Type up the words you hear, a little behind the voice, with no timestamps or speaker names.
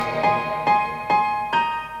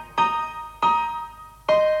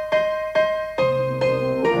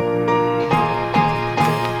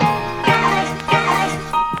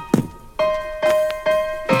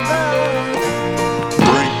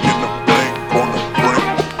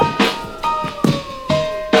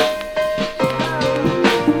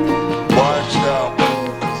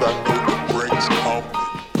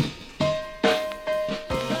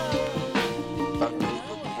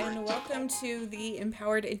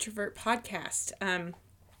Introvert podcast.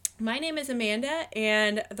 My name is Amanda,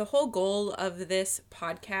 and the whole goal of this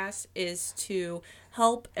podcast is to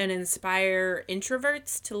help and inspire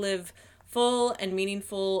introverts to live full and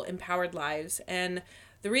meaningful, empowered lives. And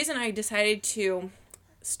the reason I decided to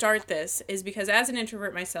start this is because as an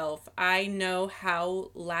introvert myself, I know how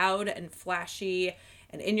loud and flashy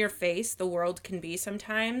and in your face the world can be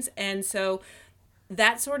sometimes. And so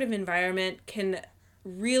that sort of environment can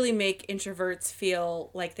really make introverts feel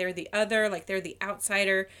like they're the other, like they're the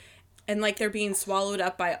outsider, and like they're being swallowed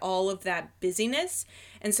up by all of that busyness.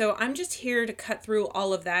 And so I'm just here to cut through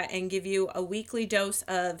all of that and give you a weekly dose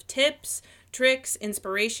of tips, tricks,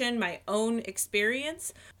 inspiration, my own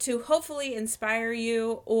experience to hopefully inspire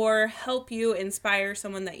you or help you inspire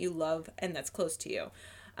someone that you love and that's close to you.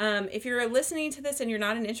 If you're listening to this and you're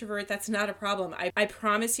not an introvert, that's not a problem. I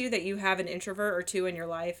promise you that you have an introvert or two in your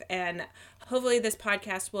life, and hopefully this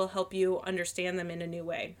podcast will help you understand them in a new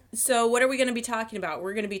way. So what are we going to be talking about?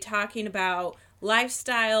 We're going to be talking about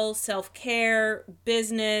lifestyle, self-care,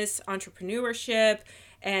 business, entrepreneurship,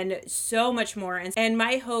 and so much more. And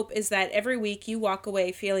my hope is that every week you walk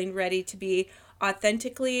away feeling ready to be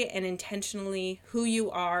authentically and intentionally who you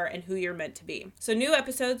are and who you're meant to be. So new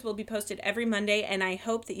episodes will be posted every Monday, and I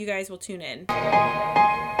hope that you guys will tune in.